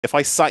if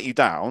I sat you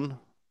down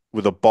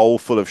with a bowl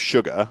full of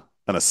sugar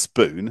and a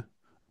spoon,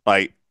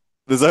 like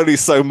there's only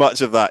so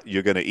much of that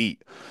you're going to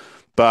eat.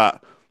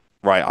 But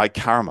right, I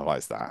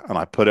caramelize that and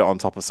I put it on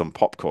top of some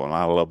popcorn and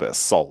I add a little bit of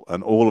salt,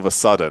 and all of a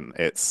sudden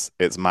it's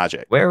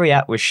magic. Where are we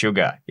at with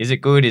sugar? Is it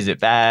good? Is it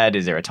bad?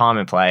 Is there a time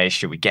and place?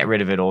 Should we get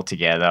rid of it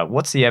altogether?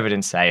 What's the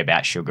evidence say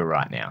about sugar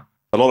right now?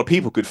 A lot of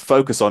people could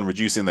focus on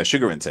reducing their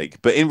sugar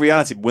intake, but in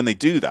reality, when they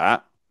do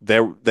that,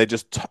 they're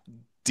just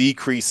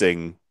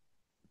decreasing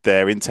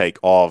their intake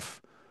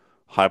of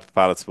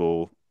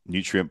hyper-palatable,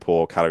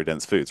 nutrient-poor,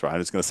 calorie-dense foods. Right?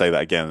 I'm just going to say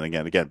that again and again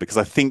and again because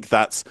I think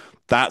that's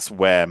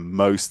where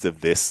most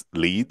of this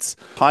leads.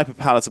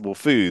 Hyper-palatable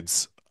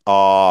foods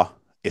are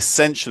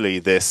essentially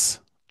this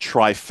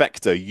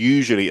trifecta,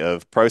 usually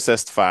of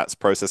processed fats,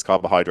 processed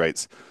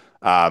carbohydrates,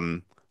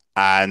 um,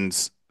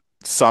 and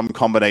some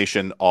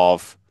combination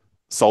of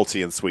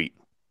salty and sweet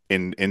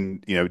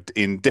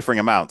in differing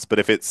amounts. But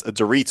if it's a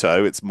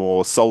Dorito, it's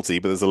more salty,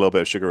 but there's a little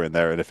bit of sugar in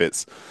there. And if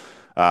it's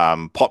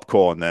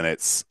popcorn, then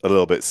it's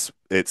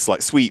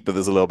like sweet, but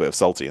there's a little bit of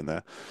salty in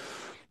there.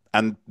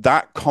 And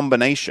that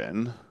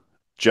combination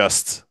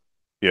just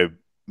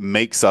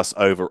makes us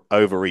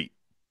overeat.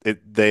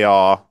 There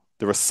are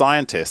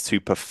scientists who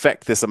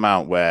perfect this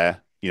amount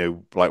where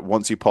like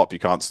once you pop, you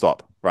can't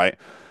stop, right?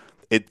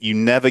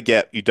 You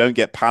don't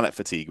get palate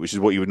fatigue, which is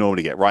what you would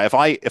normally get,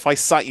 right? If I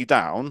sat you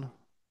down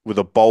with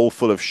a bowl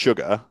full of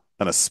sugar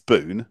and a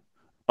spoon,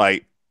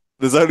 like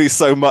there's only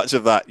so much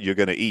of that you're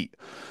going to eat.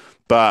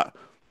 But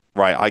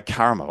right, I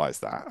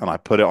caramelize that and I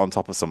put it on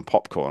top of some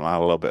popcorn and I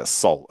add a little bit of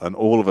salt, and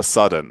all of a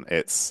sudden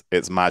it's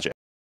magic.